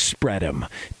we're going to spread them.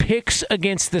 Picks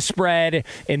against the spread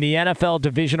in the NFL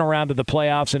divisional round of the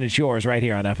playoffs, and it's yours right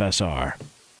here on FSR.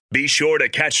 Be sure to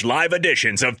catch live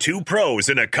editions of Two Pros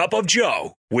and a Cup of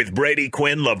Joe with Brady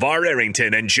Quinn, LeVar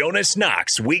Arrington, and Jonas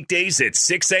Knox weekdays at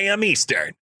 6 a.m.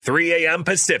 Eastern, 3 a.m.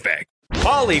 Pacific.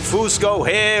 Paulie Fusco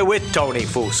here with Tony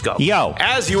Fusco. Yo.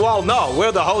 As you all know,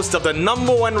 we're the host of the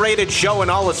 #1 rated show in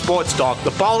all of sports talk, the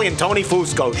Paulie and Tony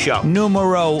Fusco Show.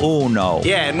 Numero uno.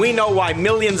 Yeah, and we know why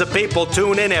millions of people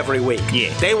tune in every week.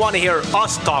 Yeah. They want to hear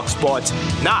us talk sports,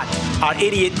 not our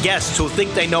idiot guests who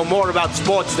think they know more about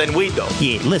sports than we do.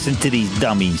 Yeah, listen to these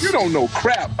dummies. You don't know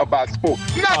crap about sports.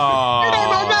 Nothing. You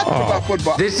don't know nothing about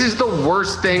football. This is the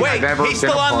worst thing I've ever he's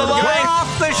still on the line. Get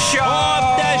off the show.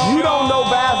 You don't know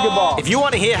basketball. If you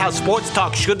want to hear how sports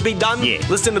talk should be done,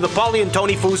 listen to the Paulie and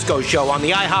Tony Fusco Show on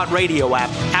the iHeartRadio app,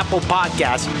 Apple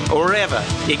Podcasts, or wherever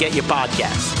you get your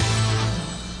podcasts.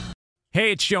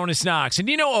 Hey, it's Jonas Knox, and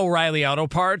you know O'Reilly Auto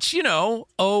Parts. You know,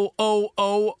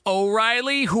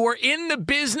 O'Reilly, who are in the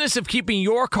business of keeping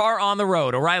your car on the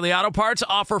road. O'Reilly Auto Parts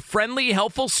offer friendly,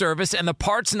 helpful service and the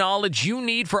parts knowledge you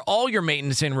need for all your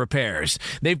maintenance and repairs.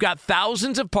 They've got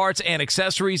thousands of parts and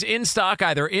accessories in stock,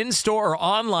 either in-store or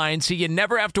online, so you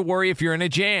never have to worry if you're in a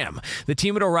jam. The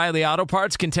team at O'Reilly Auto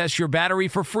Parts can test your battery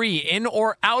for free, in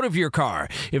or out of your car.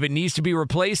 If it needs to be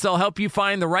replaced, they'll help you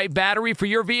find the right battery for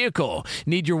your vehicle.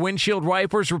 Need your windshield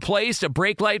wipers replaced, a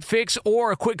brake light fix,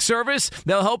 or a quick service?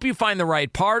 They'll help you find the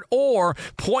right part or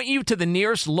point you to the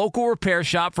nearest local repair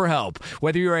shop for help.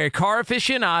 Whether you're a car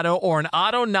aficionado or an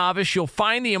auto novice, you'll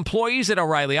find the employees at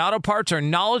O'Reilly Auto Parts are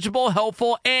knowledgeable,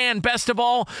 helpful, and best of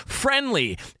all,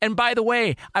 friendly. And by the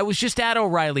way, I was just at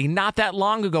O'Reilly not that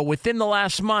long ago, within the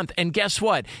last month, and guess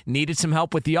what? Needed some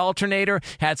help with the alternator,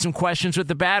 had some questions with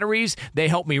the batteries. They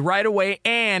helped me right away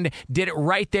and did it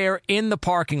right there in the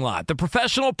parking lot. The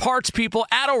professional parts people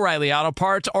at O'Reilly Auto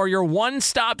Parts are your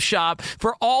one-stop shop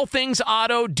for all things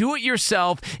auto,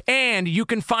 do-it-yourself, and you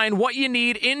can find what you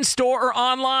need in-store or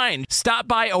online. Stop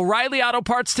by O'Reilly Auto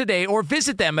Parts today or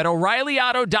visit them at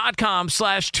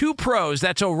O'ReillyAuto.com/2pros.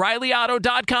 That's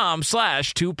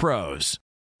O'ReillyAuto.com/2pros.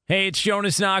 Hey, it's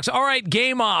Jonas Knox. All right,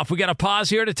 game off. We got to pause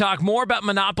here to talk more about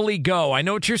Monopoly Go. I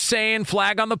know what you're saying,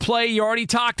 flag on the play. You already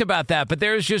talked about that, but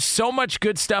there's just so much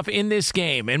good stuff in this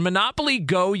game. In Monopoly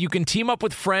Go, you can team up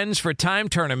with friends for time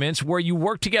tournaments where you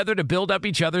work together to build up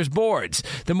each other's boards.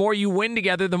 The more you win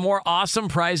together, the more awesome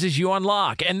prizes you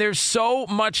unlock. And there's so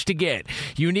much to get.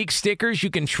 Unique stickers you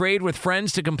can trade with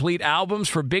friends to complete albums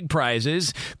for big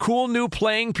prizes. Cool new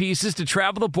playing pieces to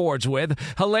travel the boards with.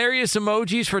 Hilarious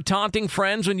emojis for taunting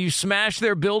friends when you smash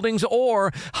their buildings or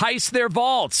heist their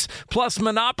vaults. Plus,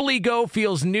 Monopoly Go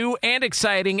feels new and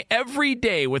exciting every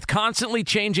day with constantly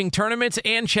changing tournaments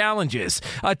and challenges.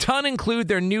 A ton include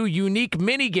their new unique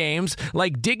mini games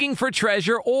like digging for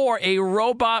treasure or a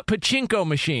robot pachinko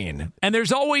machine. And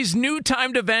there's always new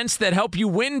timed events that help you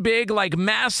win big, like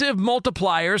massive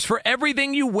multipliers for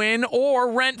everything you win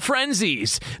or rent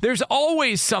frenzies. There's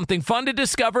always something fun to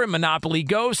discover in Monopoly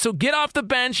Go, so get off the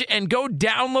bench and go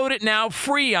download it now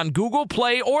free on Google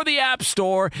Play or the App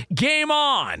Store. Game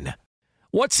on!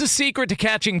 What's the secret to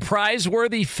catching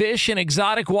prize-worthy fish in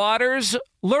exotic waters?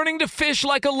 Learning to fish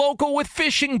like a local with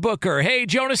Fishing Booker. Hey,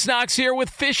 Jonas Knox here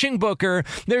with Fishing Booker.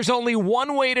 There's only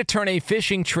one way to turn a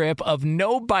fishing trip of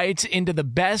no bites into the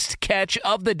best catch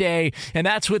of the day, and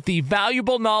that's with the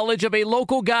valuable knowledge of a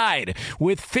local guide.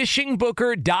 With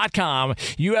FishingBooker.com,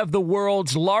 you have the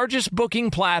world's largest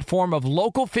booking platform of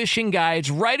local fishing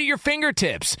guides right at your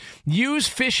fingertips. Use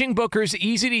Fishing Booker's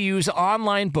easy-to-use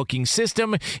online booking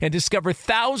system and discover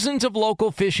thousands of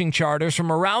local fishing charters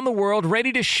from around the world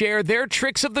ready to share their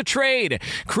tricks of the trade.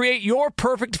 Create your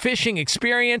perfect fishing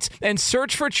experience and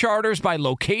search for charters by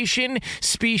location,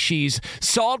 species,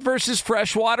 salt versus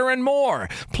freshwater, and more.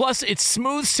 Plus, it's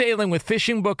smooth sailing with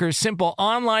Fishing Booker's simple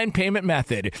online payment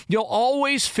method. You'll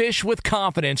always fish with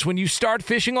confidence when you start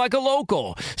fishing like a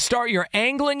local. Start your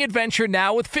angling adventure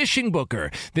now with Fishing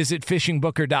Booker. Visit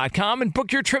FishingBooker.com and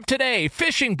book your trip today.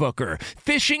 Fishing Booker.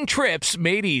 Fishing trips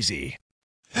made easy.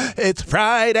 It's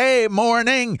Friday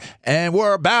morning, and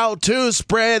we're about to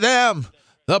spread them.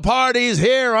 The party's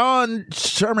here on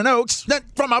Sherman Oaks.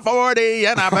 From my 40,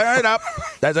 and I burn it up.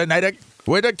 Designated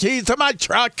with the keys to my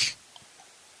truck.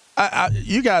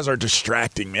 You guys are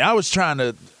distracting me. I was trying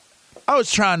to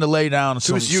lay down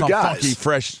some funky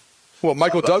fresh. Well,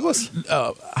 Michael Douglas?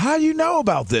 How do you know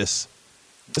about this?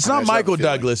 It's not Michael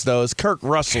Douglas, though. It's Kurt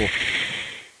Russell.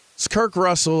 It's Kurt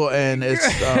Russell, and it's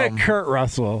Kurt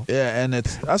Russell. Yeah, and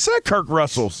I said Kurt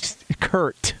Russell.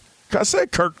 Kurt. I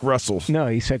said Kirk Russell. No,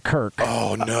 he said Kirk.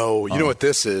 Oh, no. You know what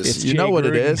this is? You know what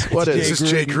it is? What is this? Is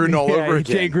Jay Gruden all over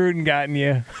again. Jay Gruden gotten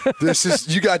you.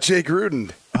 You got Jay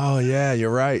Gruden. Oh, yeah,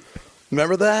 you're right.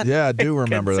 Remember that? Yeah, I do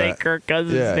remember that. Say Kirk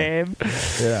Cousins' name.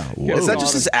 Yeah. Whoa. Is that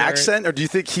just his accent, or do you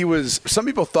think he was – some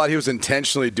people thought he was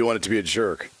intentionally doing it to be a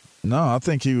jerk. No, I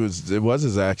think it was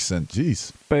his accent.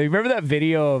 Jeez. But remember that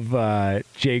video of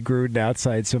Jay Gruden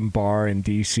outside some bar in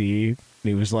D.C.?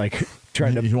 He was like –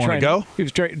 You want to go? He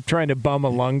was trying to bum a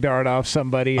lung dart off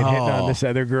somebody and hitting on this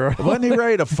other girl. Wasn't he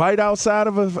ready to fight outside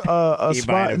of a He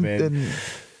spot? might have been.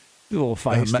 A little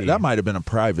feisty. That might have been a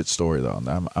private story,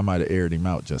 though. I might have aired him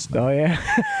out just now. Oh, yeah?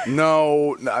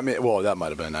 No, I mean, well, that might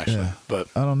have been, actually. Yeah. But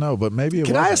I don't know, but maybe it was.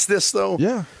 Can I ask this, though?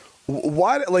 Yeah.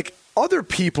 Why, like, other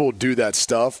people do that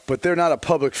stuff, but they're not a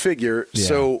public figure,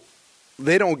 so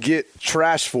they don't get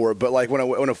trashed for it. But, like,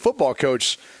 when a football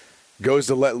coach goes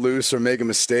to let loose or make a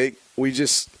mistake, we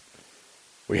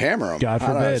hammer him. God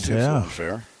forbid. Yeah.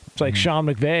 Unfair. It's like Sean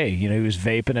McVay. You know, he was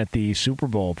vaping at the Super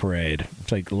Bowl parade.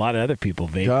 It's like a lot of other people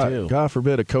vape too. God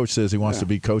forbid a coach says he wants to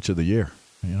be coach of the year.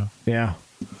 You know. Yeah.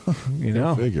 You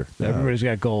know. Figure. Everybody's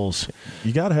got goals.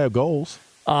 You got to have goals.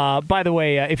 By the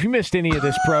way, if you missed any of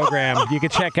this program, you can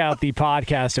check out the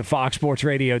podcast at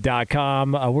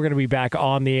foxsportsradio.com. We're going to be back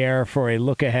on the air for a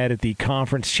look ahead at the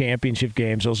conference championship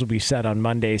games. Those will be set on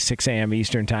Monday, 6 a.m.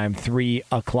 Eastern Time, 3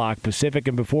 o'clock Pacific.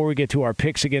 And before we get to our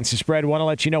picks against the spread, I want to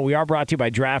let you know we are brought to you by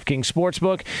DraftKings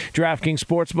Sportsbook. DraftKings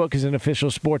Sportsbook is an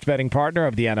official sports betting partner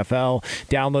of the NFL.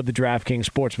 Download the DraftKings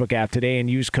Sportsbook app today and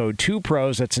use code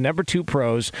 2PROS. That's the number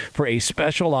 2PROS for a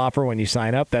special offer when you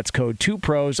sign up. That's code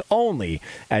 2PROS only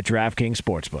at DraftKings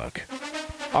Sportsbook.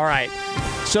 All right.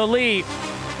 So, Lee,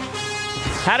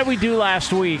 how did we do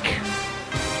last week?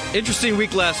 Interesting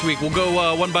week last week. We'll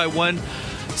go one by one.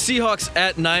 Seahawks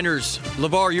at Niners.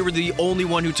 LeVar, you were the only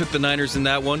one who took the Niners in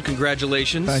that one.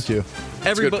 Congratulations. Thank you.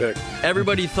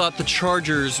 Everybody thought the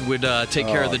Chargers would take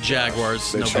care of the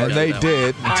Jaguars. And they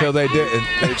did until they didn't.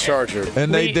 They Charger.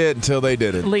 And they did until they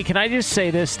didn't. Lee, can I just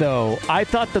say this, though? I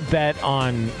thought the bet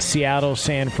on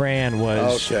Seattle-San Fran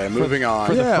was... Okay, moving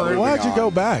on. Why'd you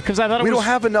go back? Because I thought we don't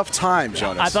have enough time,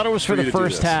 Jonas. I thought it was for the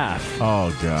first half.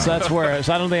 Oh, God. So that's where...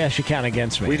 So I don't think that should count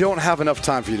against me. We don't have enough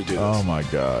time for you to do this. Oh, my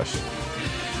gosh.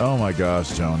 Oh, my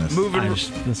gosh, Jonas.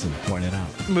 Listen, point it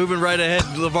out. Moving right ahead,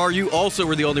 LeVar, you also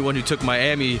were the only one who took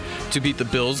Miami to beat the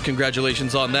Bills.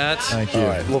 Congratulations on that. Thank you. All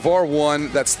right, LeVar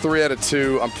won. That's 3 out of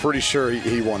 2. I'm pretty sure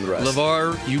he won the rest.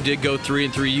 LeVar, you did go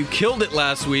 3-3. You killed it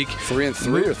last week.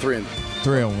 3-3 or 3-1?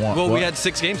 3-1. Well, we had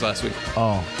 6 games last week.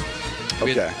 Oh.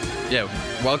 Okay.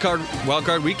 Wild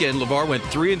card weekend. LeVar went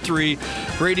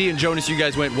 3-3. Brady and Jonas, you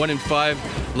guys went 1-5.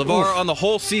 LeVar, on the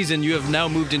whole season, you have now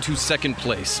moved into second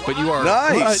place, but you are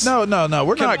nice. No.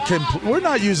 We're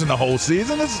not using the whole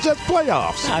season. It's just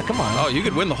playoffs. Come on. Oh, you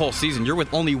could win the whole season. You're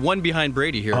with only 1 behind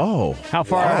Brady here. Oh, how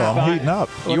far? I'm heating up.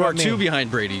 You are 2 behind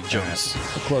Brady, Jonas.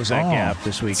 We'll close that gap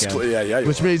this weekend.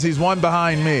 Which means he's 1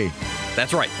 behind me.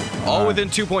 That's right. All within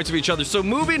 2 points of each other. So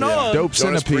moving on. Dope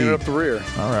Jonas centipede. up the rear.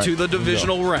 All right. To the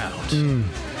divisional round.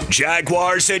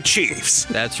 Jaguars at Chiefs.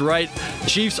 That's right.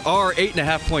 Chiefs are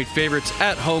 8.5-point favorites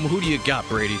at home. Who do you got,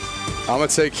 Brady? I'm going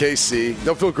to take KC.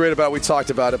 Don't feel great about it. We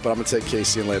talked about it, but I'm going to take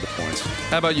KC and lay the points.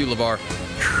 How about you, LeVar?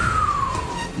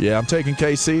 Yeah, I'm taking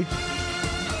KC.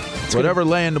 Whatever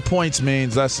laying the points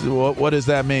means, what does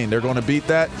that mean? They're going to beat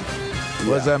that?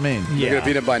 What does that mean? They're going to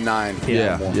beat them by 9.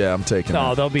 Yeah, I'm taking No,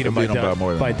 that. they'll beat them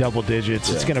by double digits.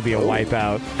 Yeah. It's going to be a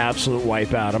wipeout, absolute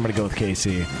wipeout. I'm going to go with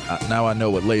KC. Now I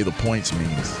know what lay the points means.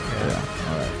 Yeah.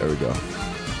 All right, there we go.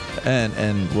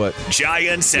 And what?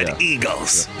 Giants and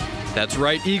Eagles. That's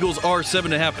right. Eagles are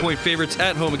 7.5-point favorites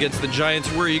at home against the Giants.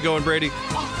 Where are you going, Brady?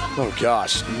 Oh,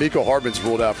 gosh. Miko Hardman's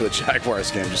ruled out for the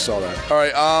Jaguars game. Just saw that. All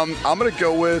right, I'm going to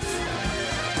go with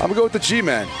the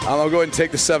G-Men. I'm going to go ahead and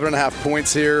take the 7.5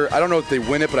 points here. I don't know if they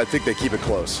win it, but I think they keep it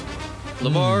close.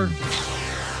 LeVar?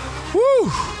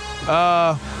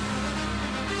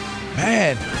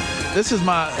 Man, this is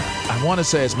I want to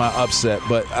say it's my upset,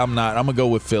 but I'm not. I'm going to go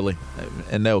with Philly,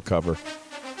 and they'll cover.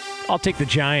 I'll take the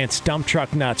Giants. Dump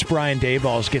truck nuts. Brian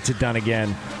Daboll gets it done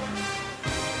again.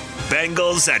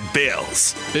 Bengals at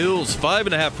Bills. Bills,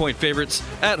 5.5-point favorites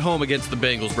at home against the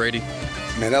Bengals, Brady.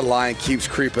 Man, that line keeps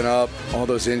creeping up. All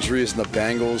those injuries in the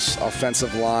Bengals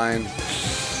offensive line.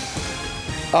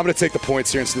 I'm going to take the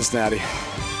points here in Cincinnati.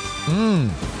 I'm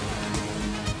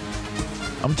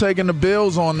taking the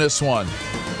Bills on this one.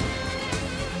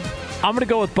 I'm going to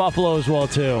go with Buffalo as well,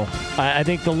 too. I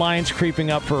think the line's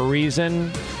creeping up for a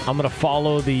reason. I'm going to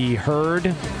follow the herd.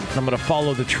 And I'm going to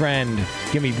follow the trend.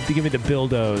 Give me the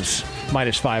Bildos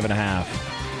minus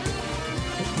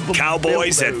 5.5.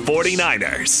 Cowboys at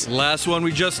 49ers. Last one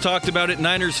we just talked about it.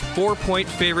 Niners 4-point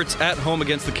favorites at home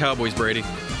against the Cowboys, Brady.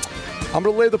 I'm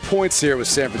going to lay the points here with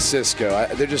San Francisco.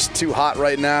 They're just too hot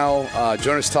right now.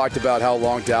 Jonas talked about how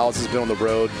long Dallas has been on the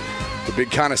road. The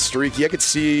big kind of streaky. I could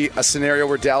see a scenario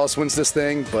where Dallas wins this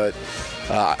thing, but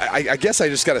I guess I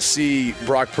just got to see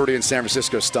Brock Purdy and San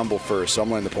Francisco stumble first, so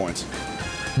I'm laying the points.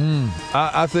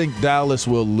 I think Dallas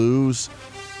will lose,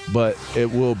 but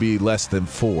it will be less than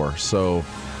 4, so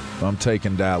I'm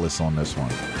taking Dallas on this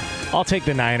one. I'll take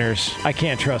the Niners. I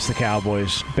can't trust the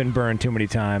Cowboys. Been burned too many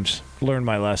times. Learned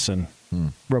my lesson.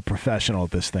 Real professional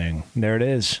at this thing. And there it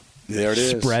is. There it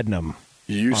is. Spreading them.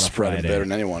 You spread them better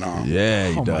than anyone, huh? Yeah,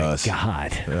 he does. Oh, my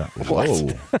God. Yeah.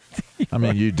 Whoa. I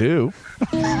mean, you do.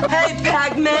 Hey,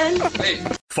 Pac-Man.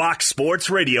 Fox Sports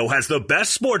Radio has the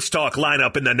best sports talk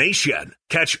lineup in the nation.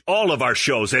 Catch all of our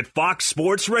shows at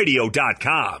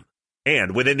foxsportsradio.com.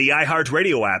 And within the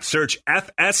iHeartRadio app, search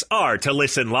FSR to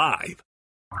listen live.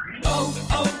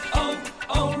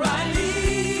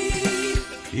 O'Reilly.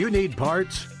 You need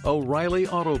parts? O'Reilly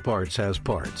Auto Parts has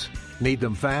parts. Need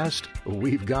them fast?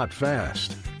 We've got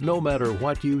fast. No matter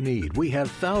what you need, we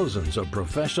have thousands of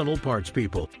professional parts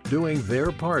people doing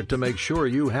their part to make sure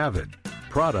you have it.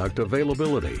 Product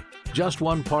availability. Just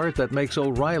one part that makes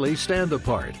O'Reilly stand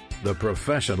apart. The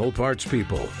professional parts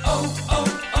people.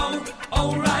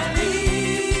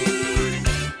 O'Reilly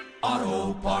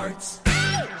Auto Parts.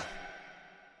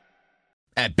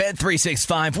 At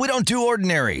Bet365, we don't do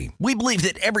ordinary. We believe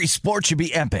that every sport should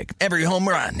be epic. Every home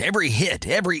run, every hit,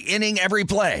 every inning, every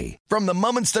play. From the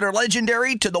moments that are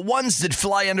legendary to the ones that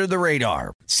fly under the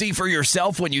radar. See for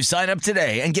yourself when you sign up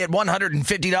today and get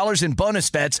 $150 in bonus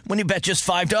bets when you bet just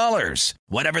 $5.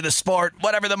 Whatever the sport,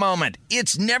 whatever the moment,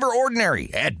 it's never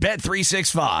ordinary at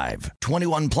Bet365.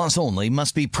 21 plus only.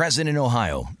 Must be present in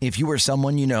Ohio. If you or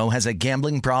someone you know has a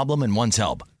gambling problem and wants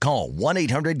help, call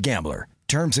 1-800-GAMBLER.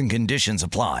 Terms and conditions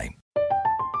apply.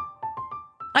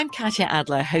 I'm Katya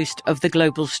Adler, host of The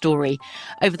Global Story.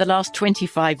 Over the last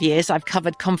 25 years, I've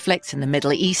covered conflicts in the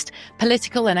Middle East,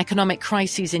 political and economic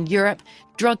crises in Europe,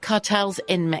 drug cartels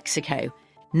in Mexico.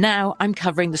 Now I'm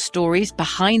covering the stories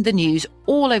behind the news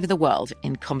all over the world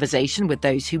in conversation with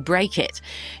those who break it.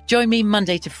 Join me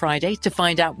Monday to Friday to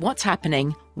find out what's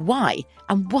happening, why,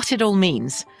 and what it all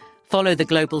means. Follow The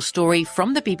Global Story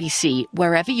from the BBC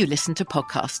wherever you listen to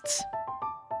podcasts.